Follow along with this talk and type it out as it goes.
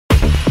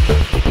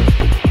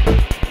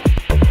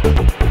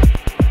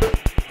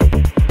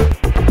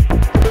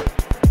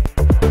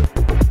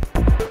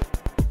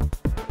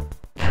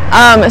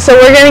So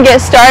we're going to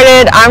get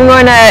started. I'm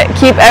going to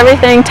keep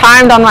everything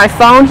timed on my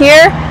phone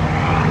here.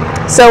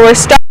 So we're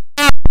starting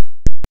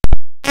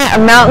at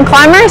mountain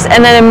climbers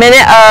and then a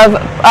minute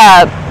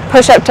of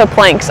push-up to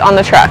planks on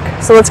the truck.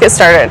 So let's get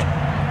started.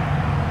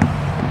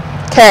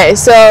 Okay,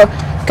 so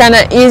kind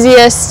of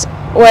easiest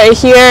way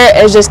here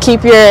is just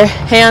keep your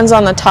hands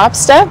on the top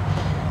step.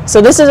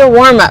 So this is a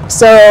warm-up.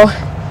 So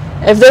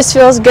if this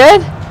feels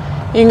good,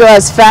 you can go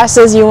as fast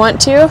as you want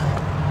to.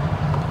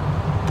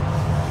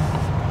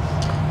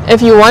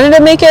 If you wanted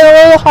to make it a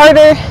little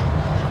harder,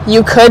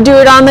 you could do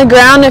it on the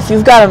ground if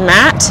you've got a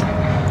mat.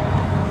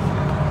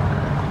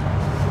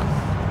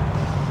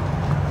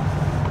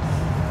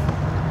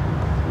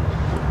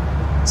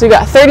 So you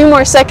got 30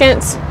 more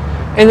seconds.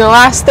 In the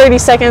last 30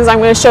 seconds, I'm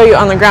going to show you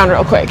on the ground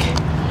real quick.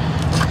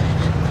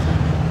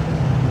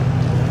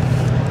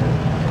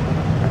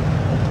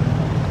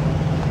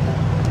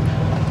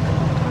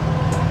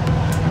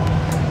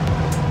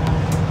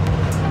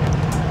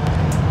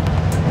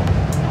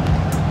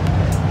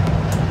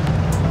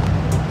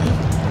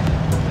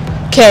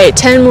 Okay,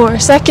 10 more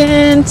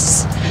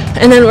seconds,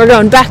 and then we're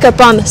going back up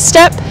on the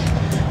step.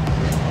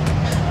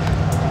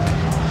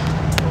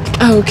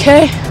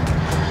 Okay,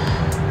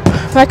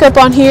 back up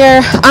on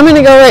here. I'm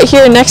gonna go right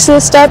here next to the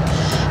step,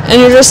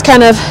 and you just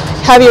kind of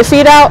have your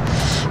feet out,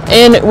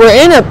 and we're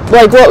in a,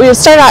 like what we would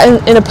start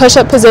out in a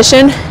push-up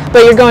position,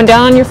 but you're going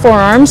down on your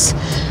forearms,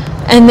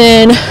 and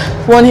then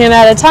one hand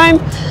at a time,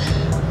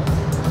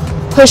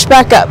 push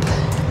back up.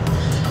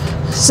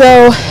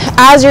 So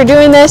as you're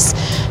doing this,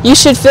 you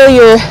should feel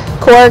your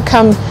core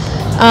come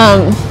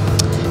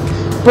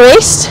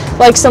braced,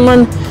 like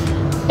someone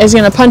is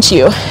going to punch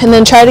you, and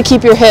then try to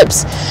keep your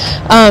hips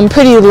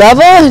pretty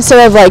level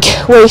instead of like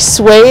way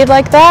swayed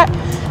like that.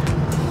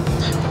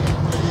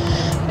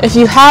 If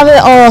you have it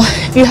all,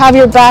 if you have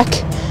your back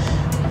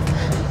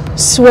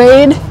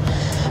swayed,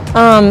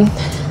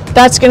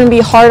 that's going to be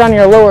hard on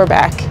your lower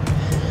back.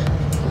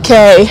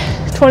 Okay,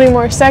 20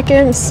 more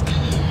seconds,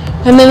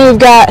 and then we've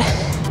got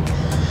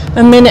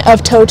a minute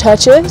of toe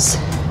touches.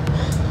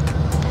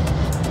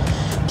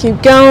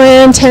 Keep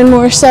going, 10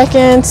 more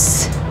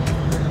seconds.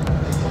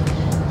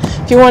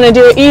 If you want to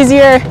do it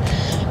easier,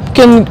 you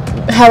can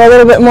have a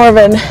little bit more of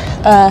an,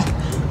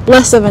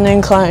 less of an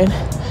incline.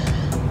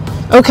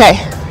 Okay,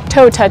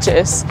 toe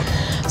touches.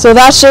 So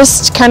that's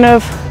just kind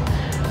of,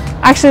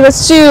 actually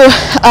let's do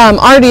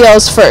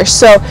RDLs first.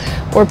 So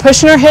we're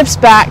pushing our hips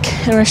back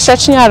and we're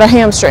stretching out our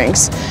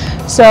hamstrings.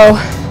 So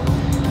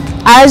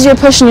as you're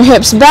pushing your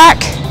hips back,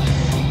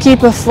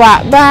 keep a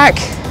flat back.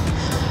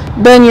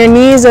 Bend your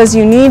knees as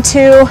you need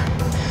to.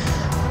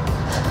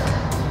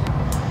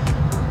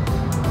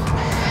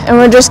 And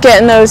we're just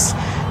getting those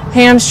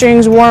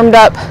hamstrings warmed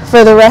up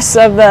for the rest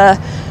of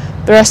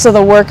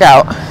the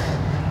workout.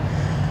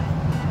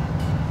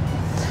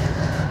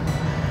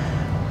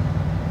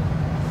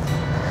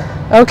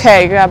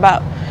 Okay, got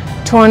about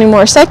 20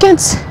 more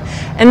seconds,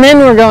 and then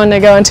we're going to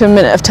go into a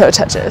minute of toe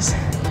touches.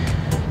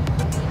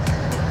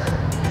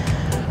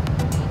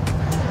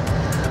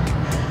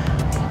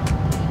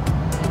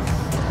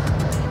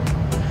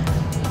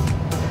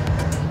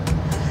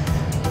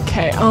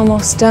 Okay,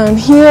 almost done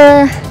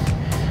here.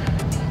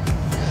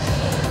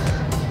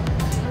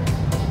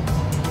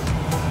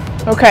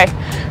 Okay,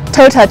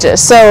 toe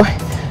touches. So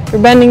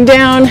you're bending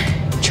down,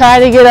 try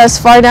to get as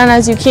far down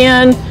as you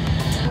can.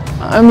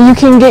 You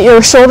can get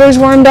your shoulders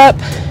warmed up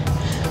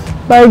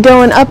by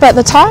going up at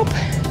the top.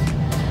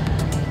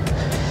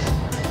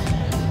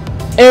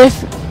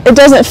 If it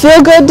doesn't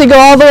feel good to go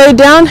all the way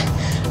down,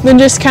 then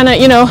just kind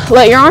of,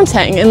 let your arms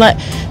hang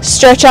and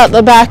stretch out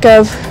the back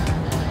of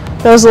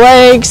those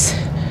legs.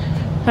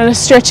 Kind of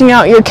stretching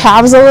out your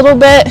calves a little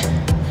bit.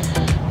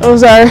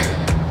 Those are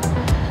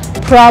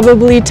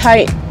probably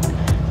tight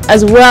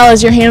as well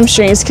as your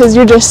hamstrings because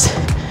you're just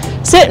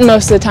sitting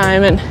most of the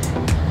time, and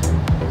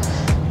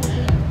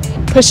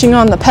pushing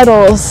on the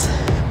pedals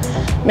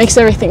makes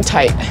everything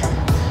tight.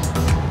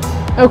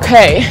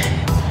 Okay,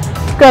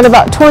 got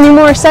about 20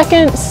 more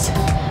seconds,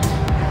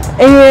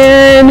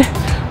 and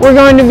we're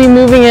going to be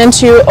moving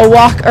into a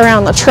walk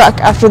around the truck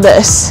after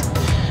this.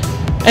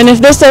 And if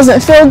this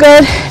doesn't feel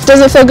good,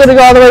 to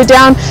go all the way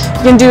down,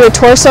 you can do a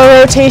torso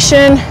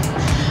rotation.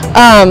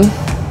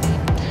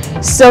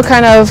 Still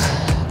kind of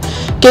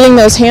getting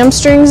those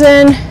hamstrings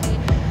in,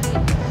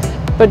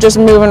 but just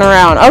moving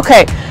around.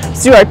 Okay,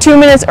 let's do our 2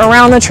 minutes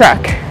around the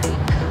truck.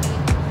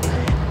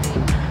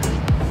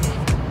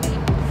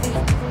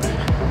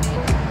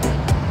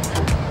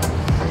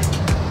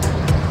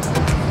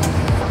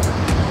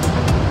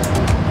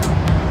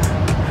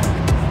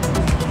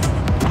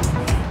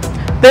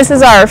 This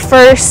is our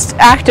first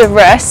active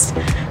rest,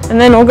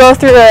 and then we'll go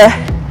through a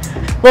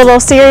little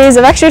series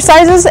of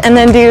exercises and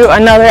then do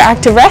another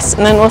active rest,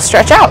 and then we'll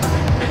stretch out.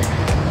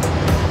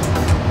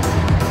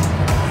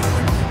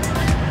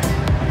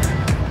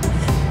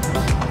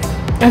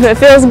 If it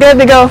feels good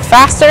to go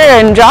faster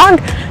and jog,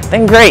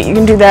 then great, you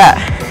can do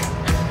that.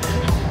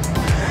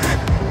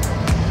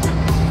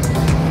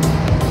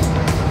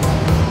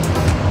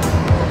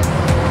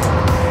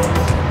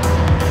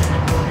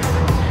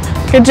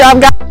 Good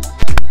job, guys.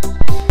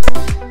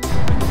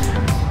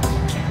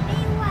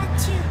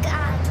 What you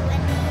got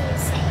when you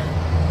say?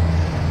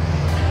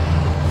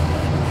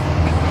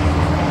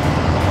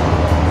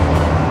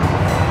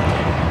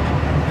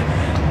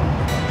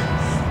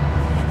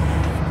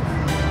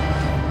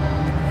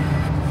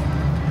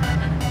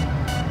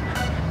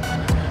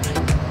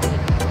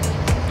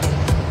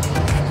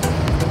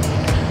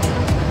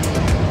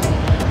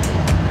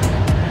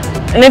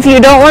 And if you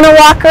don't want to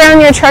walk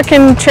around your truck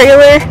and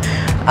trailer,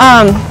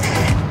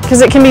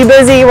 because it can be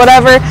busy,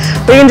 whatever,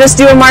 we can just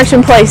do a march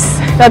in place.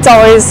 That's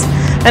always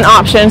an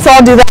option. So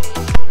I'll do that.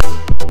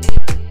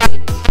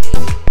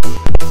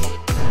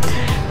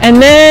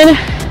 And then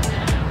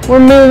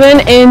we're moving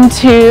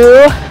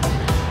into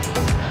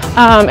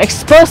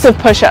explosive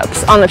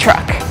push-ups on the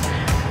truck.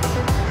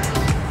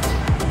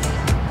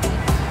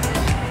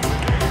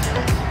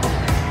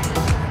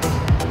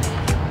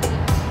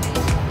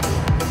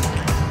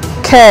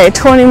 Okay,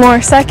 20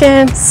 more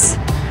seconds.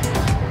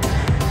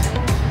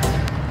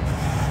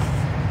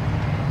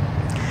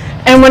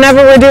 And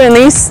whenever we're doing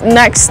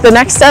the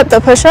next step, the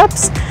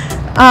push-ups,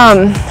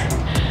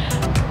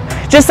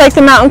 just like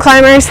the mountain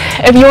climbers,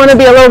 if you want to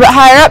be a little bit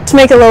higher up to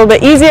make it a little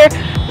bit easier,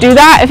 do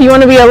that. If you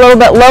want to be a little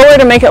bit lower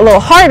to make it a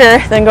little harder,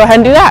 then go ahead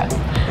and do that.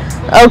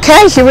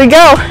 Okay, here we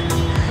go.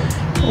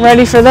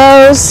 Ready for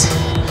those.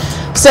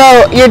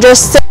 So you're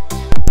just sitting,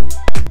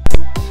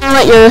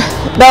 let your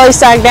belly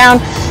sag down,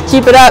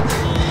 keep it up,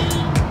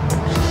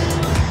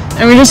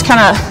 and we just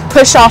kind of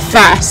push off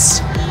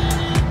fast.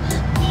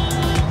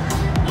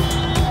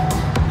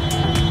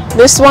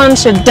 This one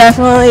should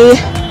definitely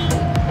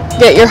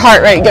get your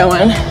heart rate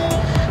going.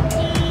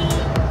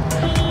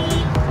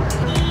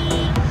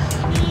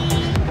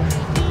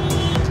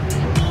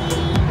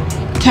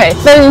 Okay,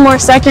 30 more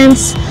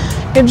seconds.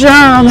 Good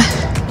job.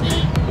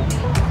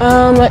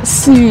 Let's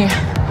see.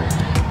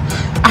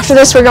 After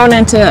this, we're going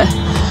into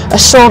a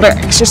shoulder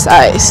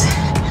exercise.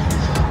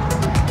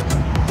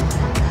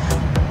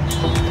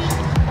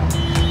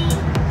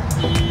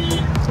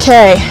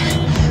 Okay,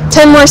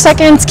 10 more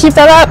seconds. Keep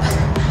that up.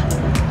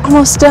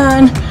 Almost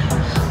done.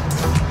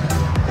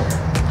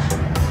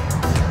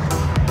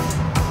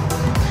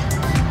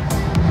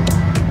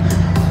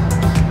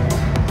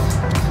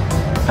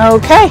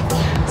 Okay,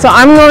 so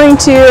I'm going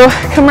to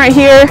come right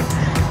here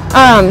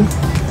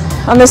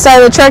on this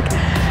side of the truck.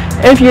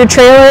 If your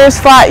trailer is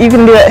flat, you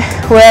can do it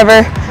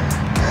wherever.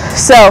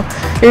 So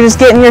you're just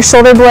getting your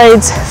shoulder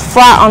blades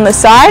flat on the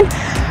side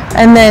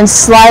and then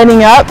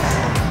sliding up.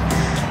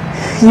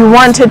 You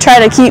want to try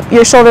to keep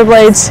your shoulder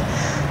blades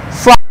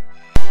flat.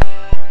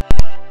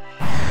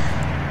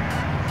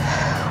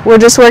 We're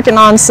just working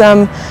on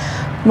some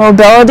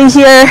mobility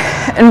here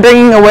and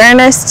bringing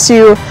awareness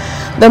to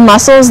the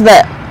muscles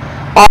that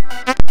are.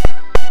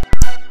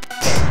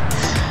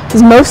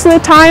 Because most of the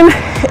time,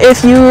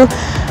 if you're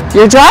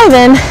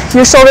driving,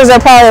 your shoulders are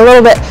probably a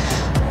little bit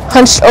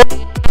hunched over,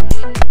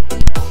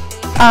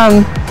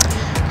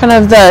 kind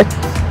of the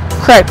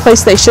correct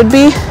place they should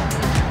be.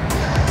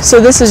 So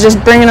this is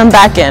just bringing them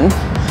back in.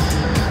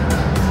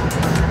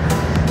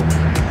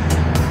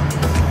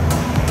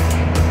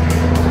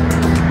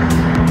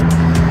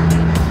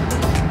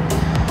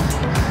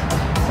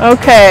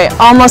 Okay,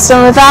 almost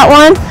done with that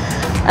one.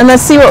 And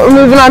let's see what we're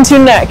moving on to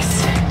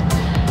next.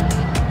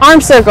 Arm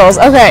circles.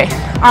 Okay,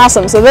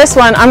 awesome. So this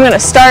one, I'm going to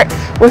start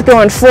with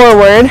going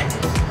forward.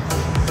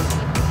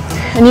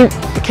 And you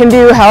can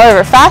do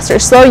however fast or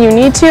slow you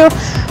need to,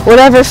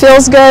 whatever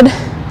feels good.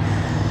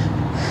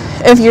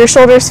 If your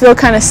shoulders feel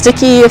kind of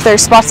sticky, if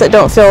there's spots that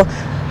don't feel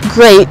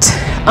great,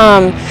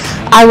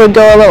 I would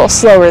go a little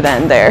slower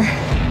than there.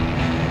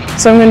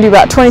 So I'm going to do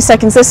about 20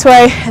 seconds this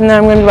way, and then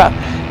I'm going to do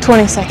about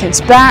 20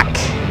 seconds back.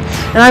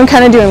 And I'm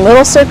kind of doing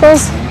little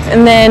circles,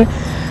 and then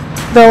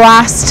the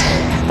last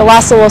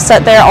little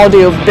set there, I'll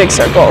do big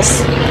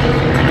circles.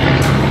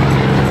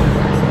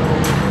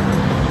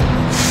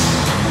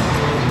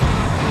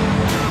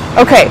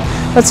 Okay,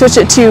 let's switch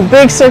it to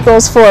big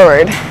circles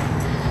forward.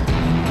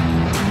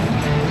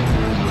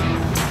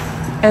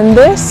 And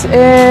this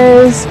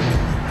is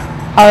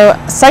our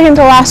second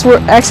to last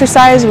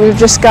exercise. We've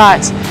just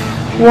got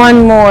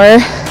one more.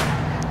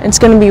 It's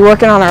going to be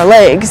working on our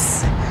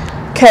legs.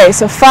 Okay,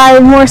 so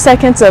 5 more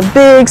seconds of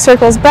big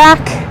circles back.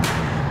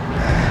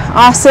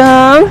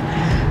 Awesome.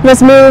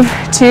 Let's move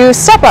to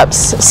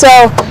step-ups. So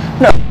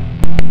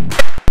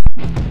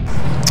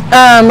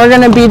we're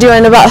going to be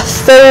doing about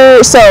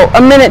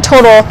a minute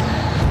total,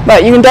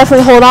 but you can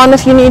definitely hold on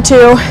if you need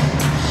to,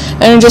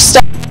 and just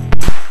step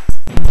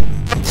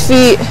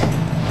feet.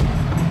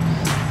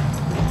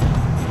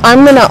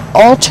 I'm going to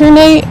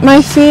alternate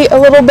my feet a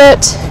little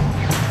bit.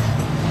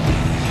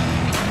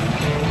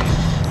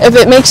 If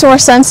it makes more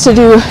sense to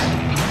do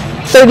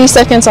 30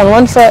 seconds on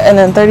one foot and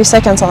then 30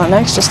 seconds on the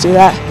next, just do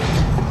that.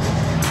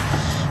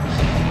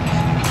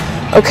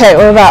 Okay,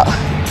 we're about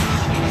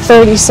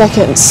 30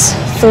 seconds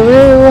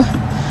through.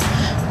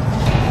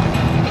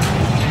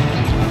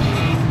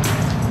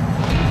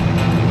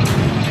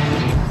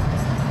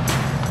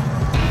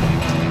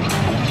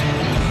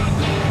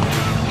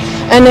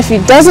 And if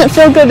it doesn't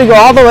feel good to go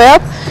all the way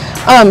up,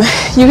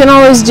 you can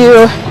always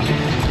do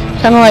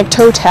kind of like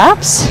toe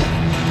taps.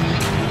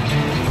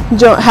 You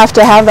don't have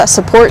to have that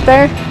support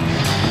there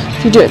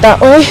if you do it that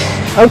way.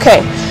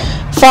 Okay,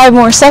 5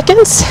 more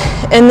seconds,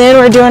 and then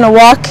we're doing a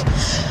walk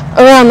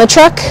around the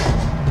truck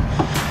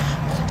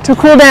to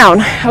cool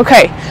down.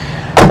 Okay,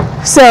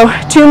 so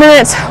 2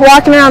 minutes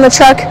walking around the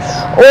truck.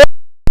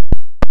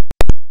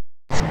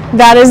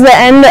 That is the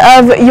end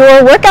of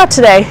your workout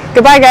today.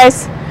 Goodbye,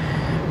 guys.